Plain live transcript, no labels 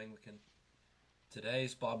Anglican.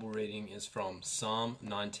 Today's Bible reading is from Psalm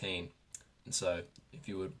 19, and so if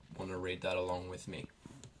you would want to read that along with me.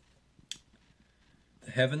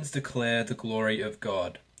 The heavens declare the glory of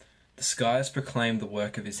God. The skies proclaim the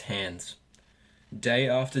work of his hands. Day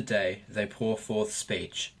after day they pour forth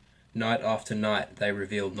speech. Night after night they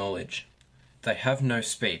reveal knowledge. They have no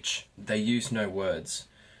speech, they use no words.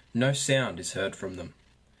 No sound is heard from them.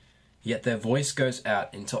 Yet their voice goes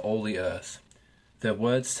out into all the earth, their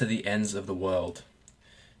words to the ends of the world.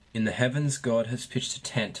 In the heavens God has pitched a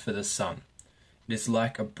tent for the sun. It is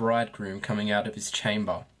like a bridegroom coming out of his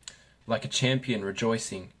chamber, like a champion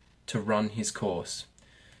rejoicing to run his course.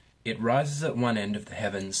 It rises at one end of the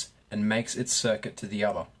heavens and makes its circuit to the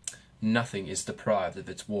other. Nothing is deprived of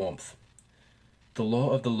its warmth. The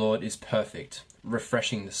law of the Lord is perfect,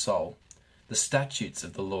 refreshing the soul. The statutes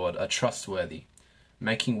of the Lord are trustworthy,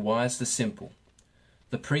 making wise the simple.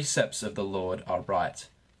 The precepts of the Lord are right,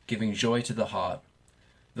 giving joy to the heart.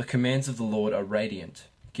 The commands of the Lord are radiant,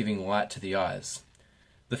 giving light to the eyes.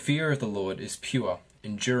 The fear of the Lord is pure,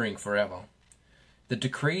 enduring forever. The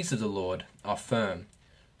decrees of the Lord are firm,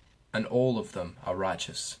 and all of them are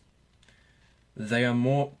righteous. They are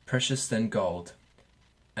more precious than gold,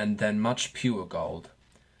 and than much pure gold.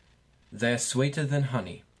 They are sweeter than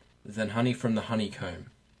honey from the honeycomb.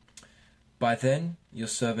 By then your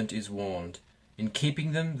servant is warned. In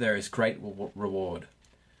keeping them there is great reward.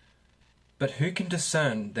 But who can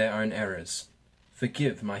discern their own errors?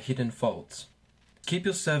 Forgive my hidden faults. Keep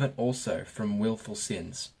your servant also from willful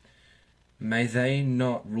sins. May they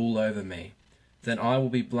not rule over me. Then I will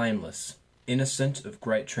be blameless, innocent of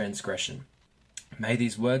great transgression. May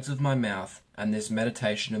these words of my mouth and this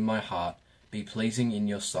meditation of my heart be pleasing in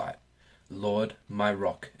your sight, Lord, my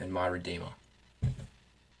rock and my redeemer.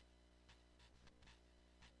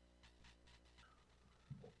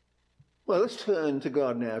 Well, let's turn to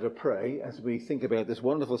God now to pray as we think about this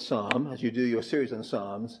wonderful psalm, as you do your series on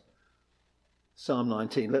Psalms. Psalm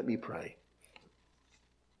 19, let me pray.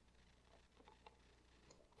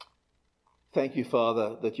 Thank you,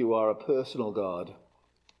 Father, that you are a personal God,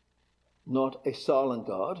 not a silent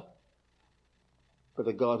God, but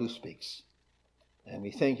a God who speaks. And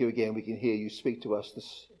we thank you again, we can hear you speak to us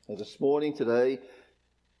this morning, today,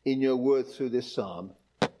 in your word through this psalm.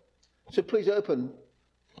 So please open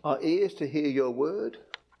our ears to hear your word,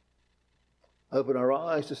 open our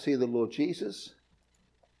eyes to see the Lord Jesus,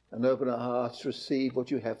 and open our hearts to receive what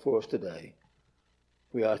you have for us today.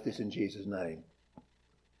 We ask this in Jesus' name.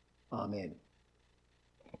 Amen.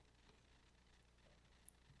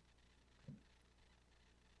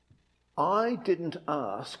 I didn't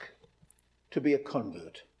ask to be a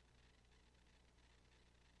convert.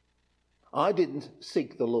 I didn't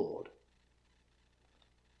seek the Lord.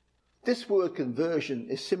 This word conversion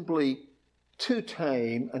is simply too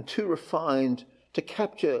tame and too refined to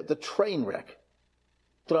capture the train wreck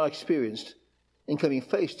that I experienced in coming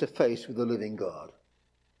face to face with the living God.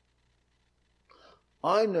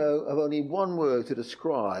 I know of only one word to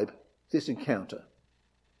describe this encounter: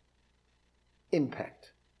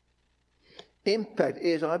 impact. Impact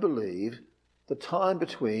is, I believe, the time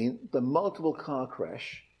between the multiple car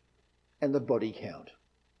crash and the body count.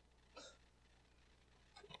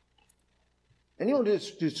 Anyone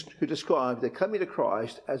who describes their coming to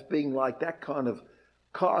Christ as being like that kind of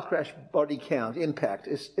car crash body count impact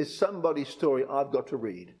is somebody's story I've got to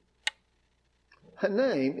read. Her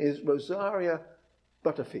name is Rosaria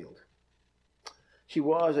Butterfield. She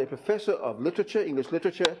was a professor of literature, English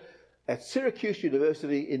literature, at Syracuse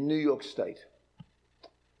University in New York State.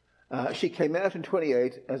 She came out in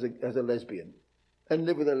 28 as a lesbian and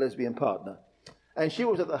lived with a lesbian partner. And she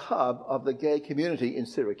was at the hub of the gay community in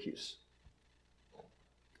Syracuse.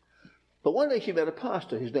 But one day she met a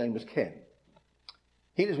pastor whose name was Ken.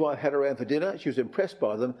 He and his wife had her around for dinner. She was impressed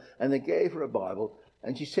by them, and they gave her a Bible,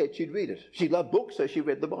 and she said she'd read it. She loved books, so she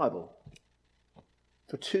read the Bible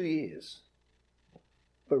for 2 years.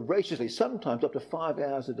 Voraciously, sometimes up to 5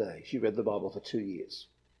 hours a day, she read the Bible for 2 years.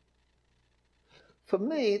 For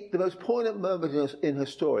me, the most poignant moment in her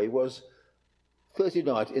story was Thursday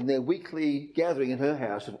night in their weekly gathering in her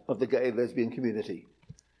house of the gay and lesbian community.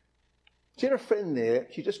 She had a friend there.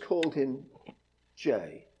 She just called him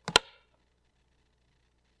Jay.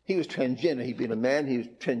 He was transgender. He'd been a man. He was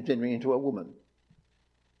transgendering into a woman.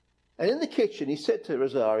 And in the kitchen, he said to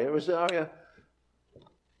Rosaria,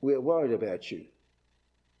 we're worried about you.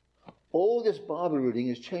 All this Bible reading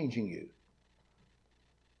is changing you.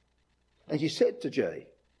 And she said to Jay,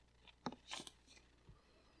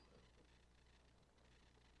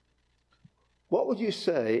 what would you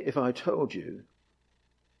say if I told you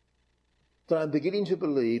that I'm beginning to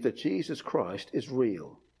believe that Jesus Christ is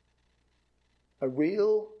real a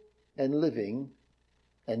real and living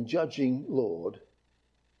and judging Lord,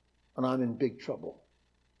 and I'm in big trouble.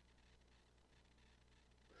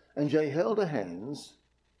 And Jay held her hands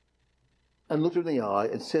and looked her in the eye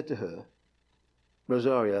and said to her,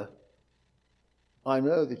 Rosaria, I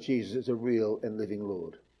know that Jesus is a real and living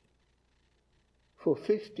Lord. For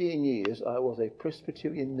 15 years I was a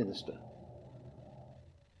Presbyterian minister.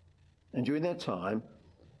 And during that time,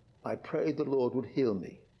 I prayed the Lord would heal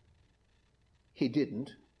me. He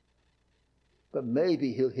didn't, but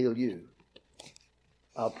maybe he'll heal you.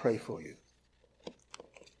 I'll pray for you.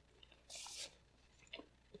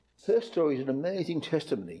 Her story is an amazing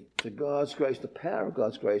testimony to God's grace, the power of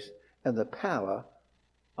God's grace, and the power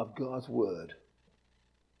of God's word.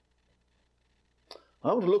 I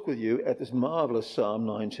want to look with you at this marvellous Psalm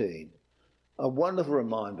 19, a wonderful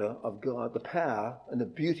reminder of God, the power and the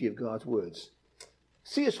beauty of God's words.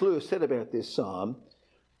 C.S. Lewis said about this psalm,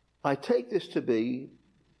 I take this to be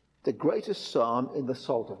the greatest psalm in the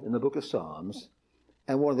Psalter, in the book of Psalms,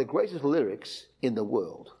 and one of the greatest lyrics in the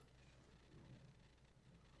world.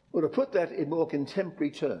 Well, to put that in more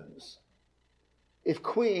contemporary terms, if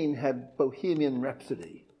Queen had Bohemian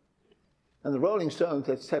Rhapsody and the Rolling Stones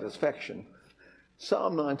had Satisfaction,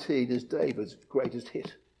 Psalm 19 is David's greatest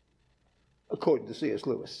hit, according to C.S.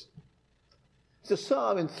 Lewis. It's a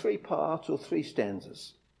psalm in 3 parts or 3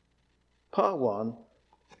 stanzas. Part 1,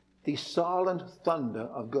 the silent thunder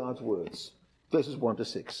of God's words, verses 1 to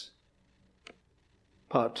 6.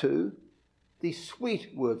 Part 2, the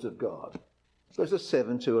sweet words of God, verses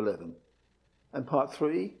 7 to 11. And part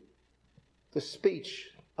 3, the speech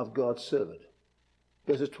of God's servant,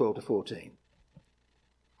 verses 12 to 14.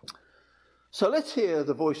 So let's hear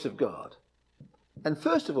the voice of God. And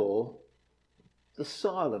first of all, the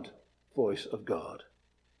silent voice of God.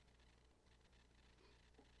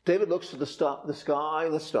 David looks at the sky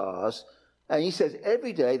and the stars, and he says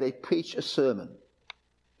every day they preach a sermon.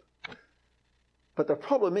 But the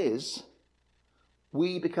problem is,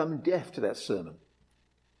 we become deaf to that sermon.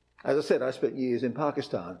 As I said, I spent years in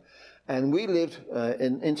Pakistan, and we lived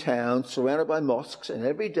in town surrounded by mosques, and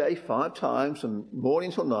every day, 5 times from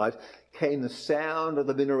morning till night, came the sound of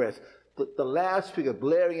the minaret, the loudspeaker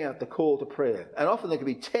blaring out the call to prayer. And often there could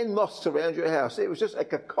be 10 mosques around your house. It was just a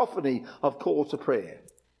cacophony of calls to prayer.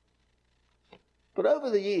 But over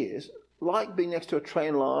the years, like being next to a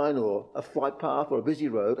train line or a flight path or a busy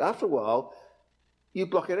road, after a while, you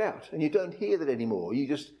block it out and you don't hear that anymore.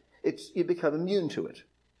 You become immune to it.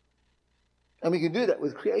 And we can do that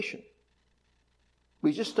with creation.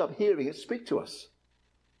 We just stop hearing it speak to us.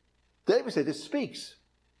 David said it speaks.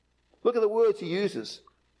 Look at the words he uses.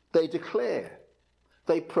 They declare,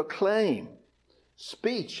 they proclaim,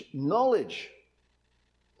 speech, knowledge.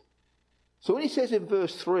 So when he says in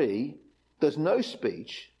verse 3, there's no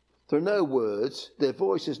speech, there are no words, their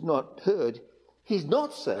voice is not heard, he's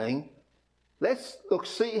not saying, let's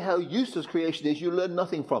see how useless creation is, you learn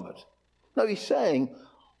nothing from it. No, he's saying,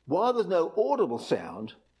 while there's no audible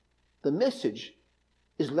sound, the message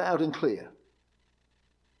is loud and clear.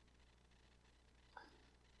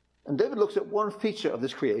 And David looks at one feature of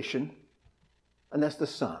this creation, and that's the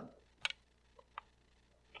sun.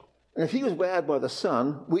 And if he was wowed by the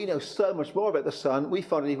sun, we know so much more about the sun, we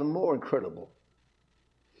find it even more incredible.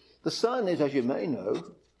 The sun is, as you may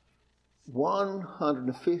know,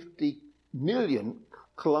 150 million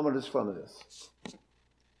kilometres from Earth.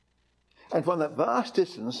 And from that vast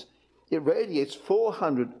distance, it radiates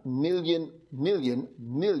 400 million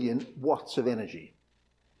watts of energy.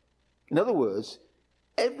 In other words,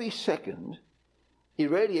 every second, it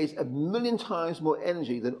radiates 1 million times more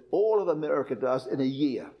energy than all of America does in a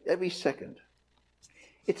year, every second.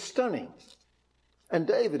 It's stunning. And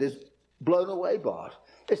David is blown away by it.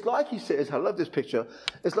 It's like he says, I love this picture,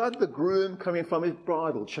 it's like the groom coming from his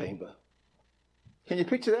bridal chamber. Can you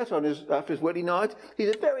picture that after his wedding night?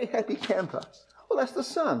 He's a very happy camper. Well, that's the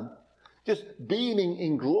sun, just beaming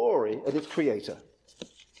in glory at its creator.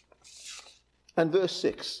 And verse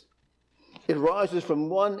 6. It rises from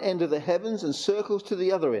one end of the heavens and circles to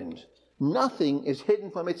the other end. Nothing is hidden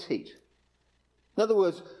from its heat. In other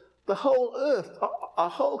words, the whole earth, our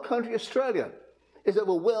whole country, Australia, is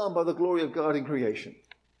overwhelmed by the glory of God in creation.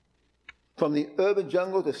 From the urban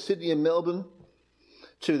jungle to Sydney and Melbourne,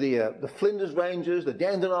 to the Flinders Ranges, the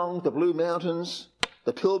Dandenongs, the Blue Mountains,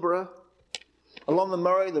 the Pilbara, along the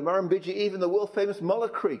Murray, the Murrumbidgee, even the world-famous Muller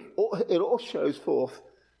Creek, it all shows forth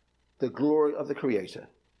the glory of the Creator.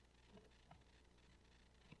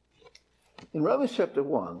 In Romans chapter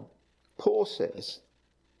 1, Paul says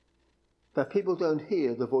that people don't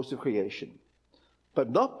hear the voice of creation, but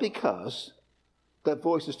not because that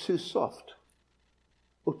voice is too soft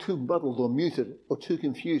or too muddled or muted or too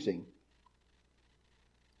confusing.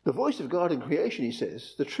 The voice of God in creation, he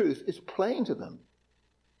says, the truth is plain to them,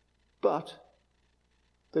 but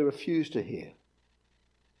they refuse to hear.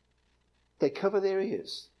 They cover their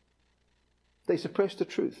ears. They suppress the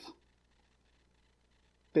truth.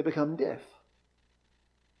 They become deaf,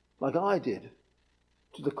 like I did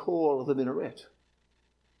to the call of the minaret,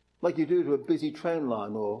 like you do to a busy train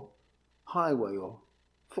line or highway or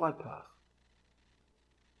flight path.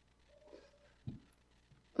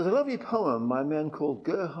 There's a lovely poem by a man called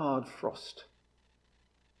Gerhard Frost.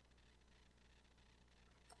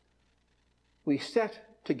 We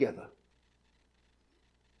sat together,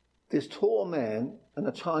 this tall man and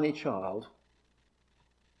a tiny child,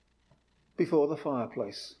 before the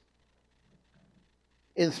fireplace.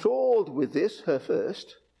 Enthralled with this, her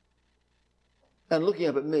first, and looking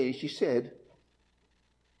up at me, she said,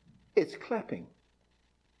 "It's clapping."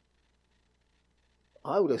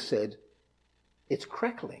 I would have said, "It's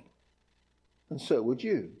crackling," and so would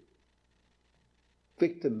you,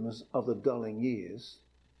 victims of the dulling years.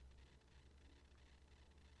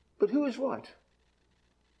 But who is right?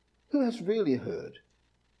 Who has really heard?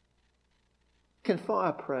 Can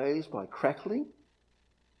fire praise by crackling?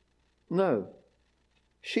 No,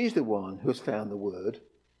 she's the one who has found the word.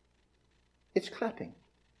 It's clapping.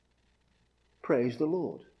 Praise the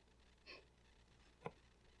Lord.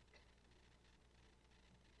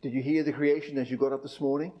 Did you hear the creation as you got up this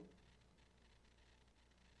morning?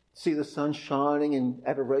 See the sun shining in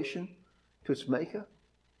adoration to its maker?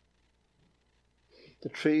 The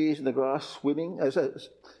trees and the grass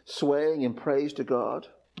swaying in praise to God?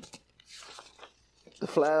 The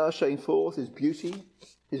flowers showing forth his beauty,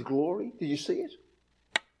 his glory? Did you see it?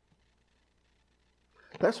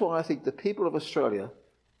 That's why I think the people of Australia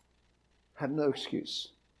have no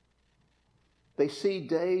excuse. They see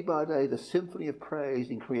day by day the symphony of praise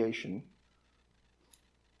in creation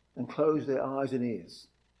and close their eyes and ears.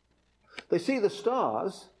 They see the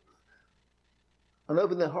stars and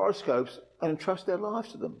open their horoscopes and entrust their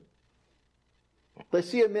lives to them. They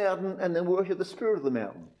see a mountain and then worship the spirit of the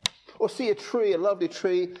mountain. Or see a tree, a lovely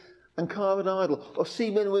tree, and carve an idol. Or see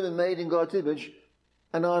men and women made in God's image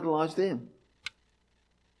and idolize them.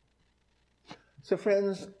 So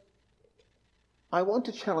friends, I want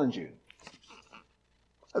to challenge you.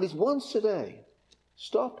 At least once a day,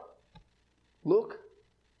 stop, look,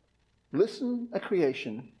 listen at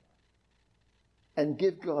creation, and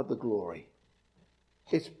give God the glory.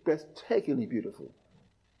 It's breathtakingly beautiful.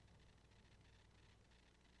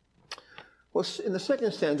 Well, in the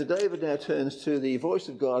second stanza, David now turns to the voice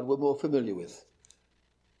of God we're more familiar with,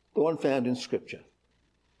 the one found in Scripture.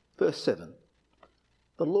 Verse 7.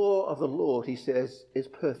 The law of the Lord, he says, is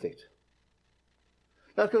perfect.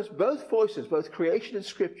 Now, of course, both voices, both creation and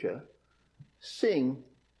Scripture, sing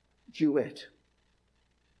duet.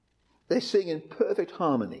 They sing in perfect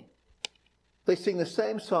harmony. They sing the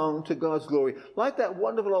same song to God's glory, like that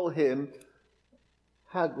wonderful old hymn,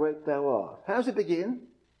 How Great Thou Art. How does it begin?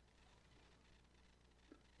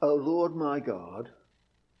 O Lord my God,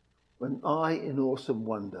 when I in awesome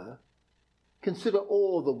wonder consider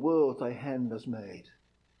all the world thy hand has made,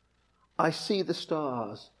 I see the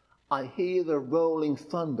stars, I hear the rolling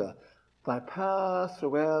thunder, thy power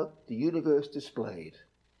throughout the universe displayed.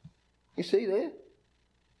 You see there?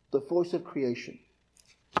 The voice of creation.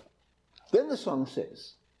 Then the song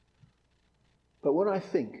says, but when I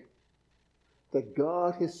think that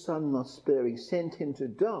God his Son not sparing sent him to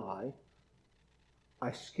die,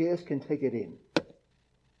 I scarce can take it in.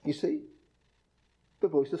 You see? The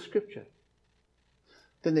voice of Scripture.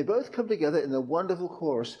 Then they both come together in the wonderful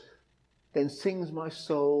chorus. Then sings my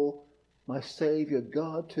soul, my Saviour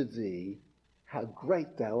God, to thee, how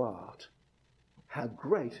great thou art. How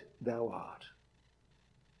great thou art.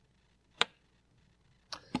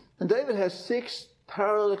 And David has 6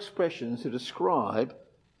 parallel expressions to describe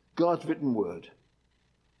God's written word.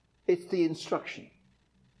 It's the instruction,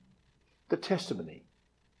 the testimony,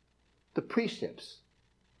 the precepts,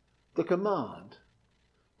 the command,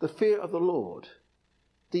 the fear of the Lord,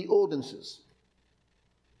 the ordinances.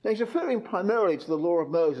 Now he's referring primarily to the law of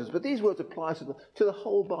Moses, but these words apply to the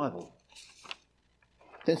whole Bible.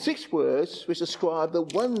 Then 6 words which describe the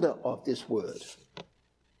wonder of this word.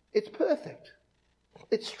 It's perfect.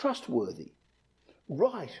 It's trustworthy,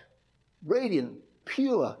 right, radiant,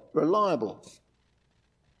 pure, reliable.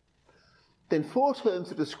 Then 4 terms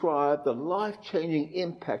to describe the life-changing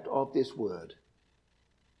impact of this word.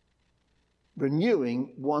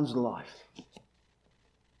 Renewing one's life.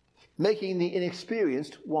 Making the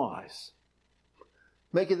inexperienced wise.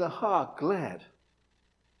 Making the heart glad.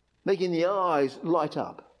 Making the eyes light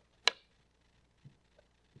up.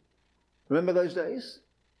 Remember those days?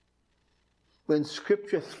 When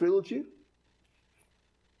Scripture thrilled you?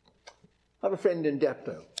 I have a friend in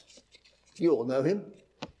Dapto. You all know him.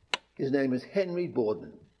 His name is Henry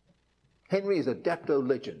Boardman. Henry is a Dapto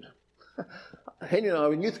legend. Henry and I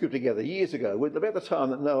were in youth group together years ago, about the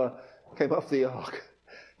time that Noah came off the ark.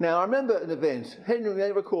 Now, I remember an event. Henry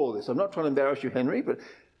may recall this. I'm not trying to embarrass you, Henry, but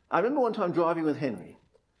I remember one time driving with Henry,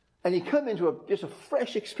 and he came into just a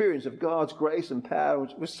fresh experience of God's grace and power,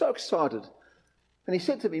 and was so excited. And he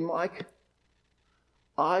said to me, Mike,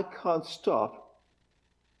 I can't stop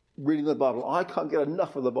reading the Bible. I can't get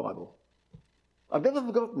enough of the Bible. I've never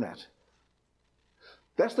forgotten that.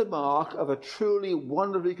 That's the mark of a truly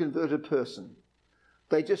wonderfully converted person.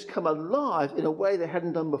 They just come alive in a way they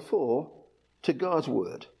hadn't done before to God's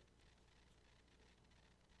word.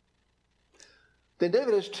 Then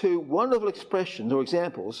David has two wonderful expressions or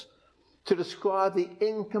examples to describe the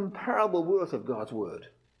incomparable worth of God's word.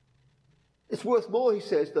 It's worth more, he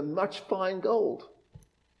says, than much fine gold.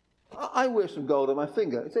 I wear some gold on my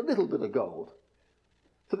finger. It's a little bit of gold.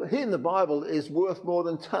 So here in the Bible is worth more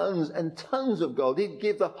than tons and tons of gold. He'd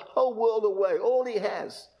give the whole world away, all he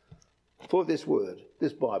has, for this word,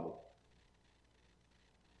 this Bible.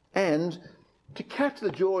 And to capture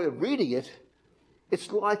the joy of reading it,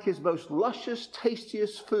 it's like his most luscious,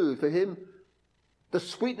 tastiest food. For him, the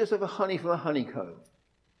sweetness of a honey from a honeycomb.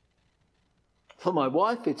 For my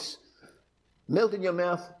wife, it's melt in your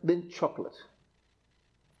mouth mint chocolate.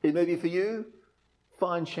 It may be for you,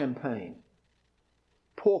 fine champagne,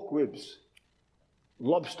 pork ribs,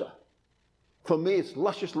 lobster. For me, it's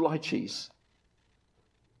luscious lychees.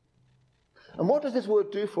 And what does this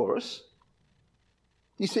word do for us?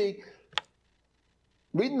 You see,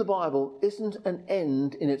 reading the Bible isn't an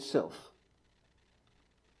end in itself.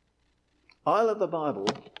 I love the Bible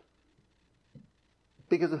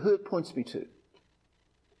because of who it points me to.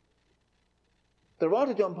 The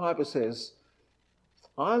writer John Piper says,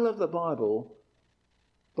 I love the Bible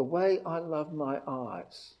the way I love my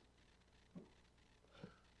eyes.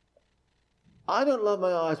 I don't love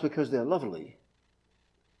my eyes because they're lovely,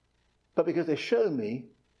 but because they show me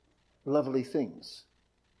lovely things.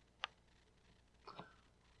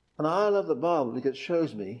 And I love the Bible because it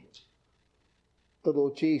shows me the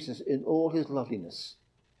Lord Jesus in all his loveliness,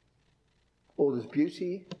 all his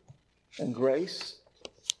beauty and grace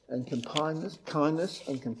and kindness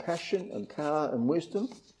and compassion and power and wisdom.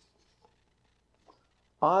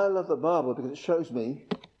 I love the Bible because it shows me,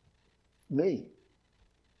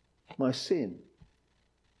 my sin,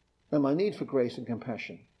 and my need for grace and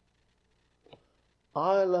compassion.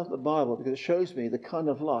 I love the Bible because it shows me the kind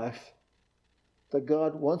of life that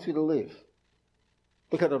God wants me to live,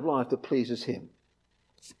 the kind of life that pleases him.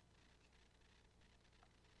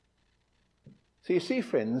 So you see,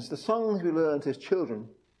 friends, the songs we learned as children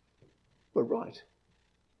were right.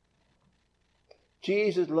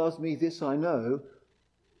 Jesus loves me, this I know,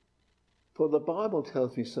 for the Bible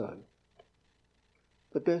tells me so.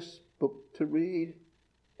 The best book to read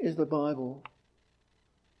is the Bible.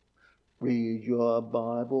 Read your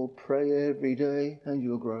Bible, pray every day, and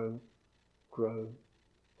you'll grow, grow,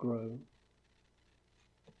 grow.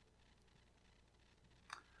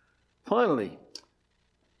 Finally,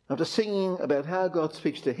 after singing about how God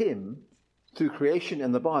speaks to him through creation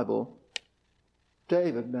and the Bible,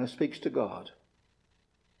 David now speaks to God.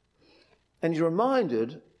 And he's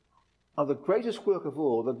reminded of the greatest work of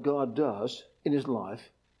all that God does in his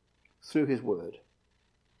life through his word.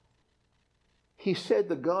 He said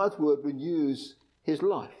that God's word renews his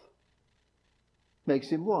life, makes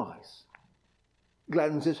him wise,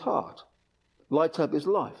 gladdens his heart, lights up his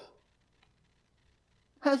life.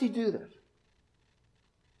 How does he do that?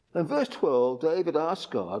 In verse 12, David asks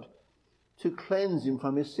God to cleanse him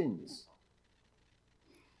from his sins.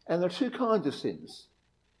 And there are two kinds of sins.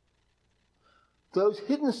 Those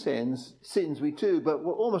hidden sins we do, but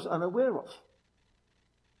we're almost unaware of.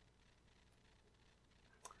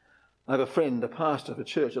 I have a friend, a pastor of a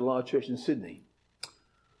church, a large church in Sydney.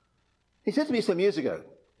 He said to me some years ago,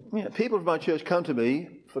 people from my church come to me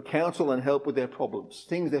for counsel and help with their problems,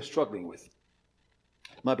 things they're struggling with.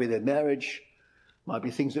 Might be their marriage, might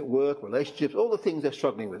be things at work, relationships, all the things they're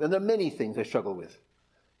struggling with. And there are many things they struggle with.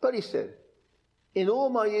 But he said, in all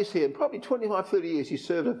my years here, probably 25, 30 years, he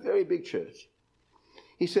served a very big church.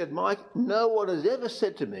 He said, Mike, no one has ever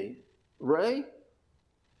said to me, Ray,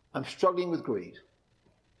 I'm struggling with greed.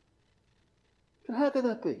 But how can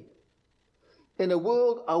that be? In a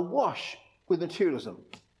world awash with materialism,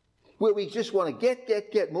 where we just want to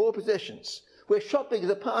get more possessions, where shopping is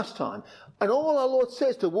a pastime, and all our Lord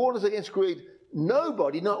says to warn us against greed,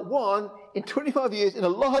 nobody, not one, in 25 years in a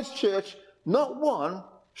large church, not one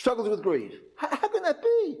struggles with greed. How can that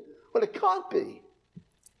be? Well, it can't be.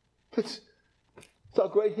 It's our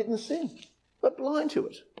great hidden sin. We're blind to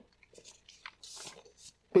it.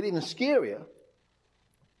 But even scarier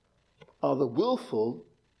are the willful,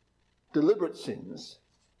 deliberate sins,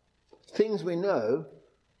 things we know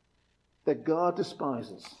that God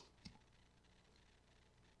despises.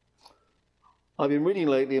 I've been reading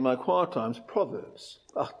lately in my quiet times Proverbs.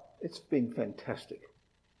 It's been fantastic.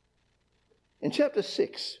 In chapter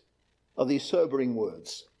 6 of these sobering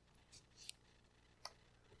words,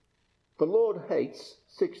 the Lord hates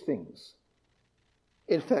 6 things.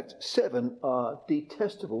 In fact, 7 are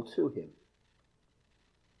detestable to him.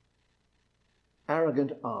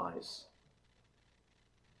 Arrogant eyes,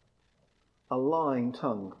 a lying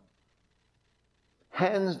tongue,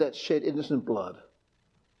 hands that shed innocent blood,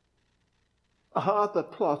 a heart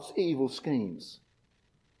that plots evil schemes,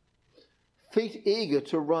 feet eager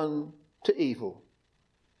to run to evil,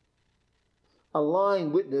 a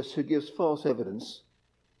lying witness who gives false evidence,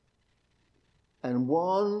 and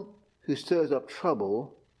one who stirs up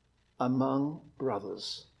trouble among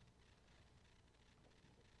brothers.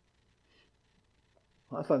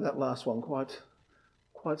 I find that last one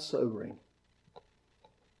quite sobering.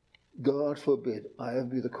 God forbid I ever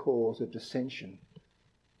be the cause of dissension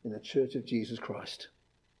in the Church of Jesus Christ.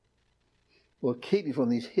 Lord, keep me from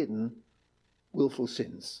these hidden, willful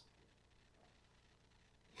sins.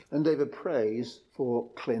 And David prays for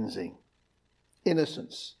cleansing,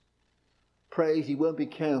 innocence. Prays he won't be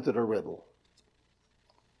counted a rebel.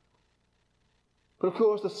 But of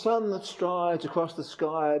course, the sun that strides across the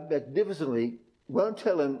sky magnificently won't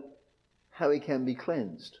tell him how he can be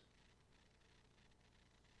cleansed.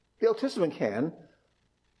 The Old Testament can,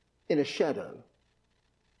 in a shadow.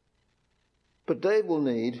 But David will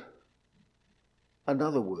need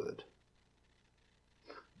another word.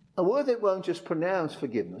 A word that won't just pronounce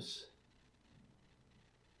forgiveness,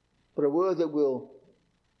 but a word that will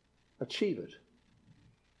achieve it.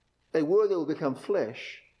 A word that will become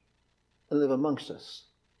flesh and live amongst us.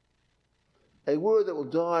 A word that will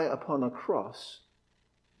die upon a cross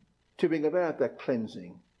to bring about that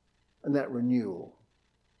cleansing and that renewal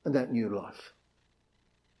and that new life.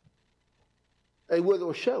 A word that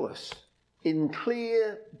will show us in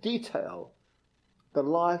clear detail the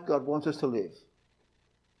life God wants us to live.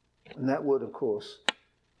 And that word, of course,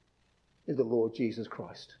 is the Lord Jesus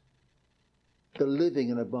Christ, the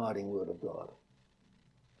living and abiding Word of God.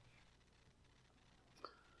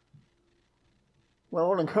 Well, I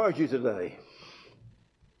want to encourage you today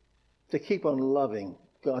to keep on loving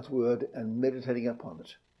God's Word and meditating upon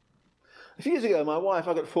it. A few years ago, I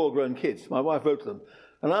got 4 grown kids. My wife wrote to them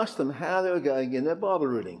and asked them how they were going in their Bible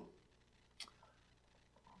reading.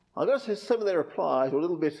 I got to say some of their replies were a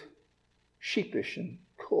little bit sheepish and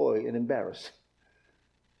coy and embarrassed.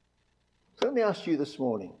 So let me ask you this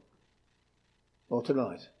morning, or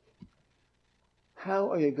tonight,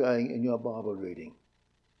 how are you going in your Bible reading?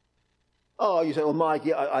 Oh, you say, well, Mike,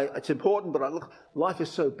 yeah, it's important, but look, life is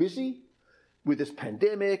so busy with this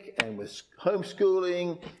pandemic and with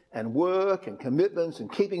homeschooling and work and commitments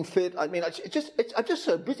and keeping fit. I mean, I'm just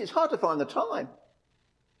so busy. It's hard to find the time.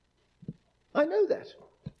 I know that.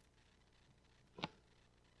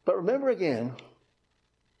 But remember again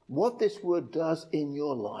what this word does in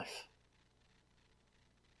your life.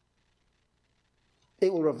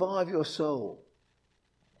 It will revive your soul.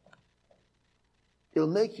 It will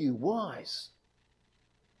make you wise.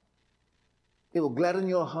 It will gladden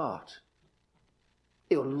your heart.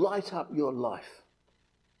 It will light up your life.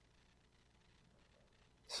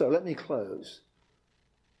 So let me close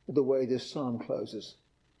with the way this psalm closes,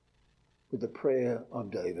 with the prayer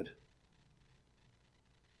of David.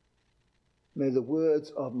 May the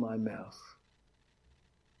words of my mouth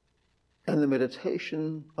and the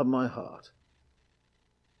meditation of my heart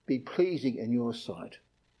be pleasing in your sight,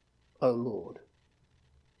 O Lord,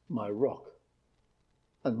 my rock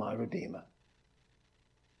and my redeemer.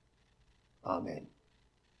 Amen.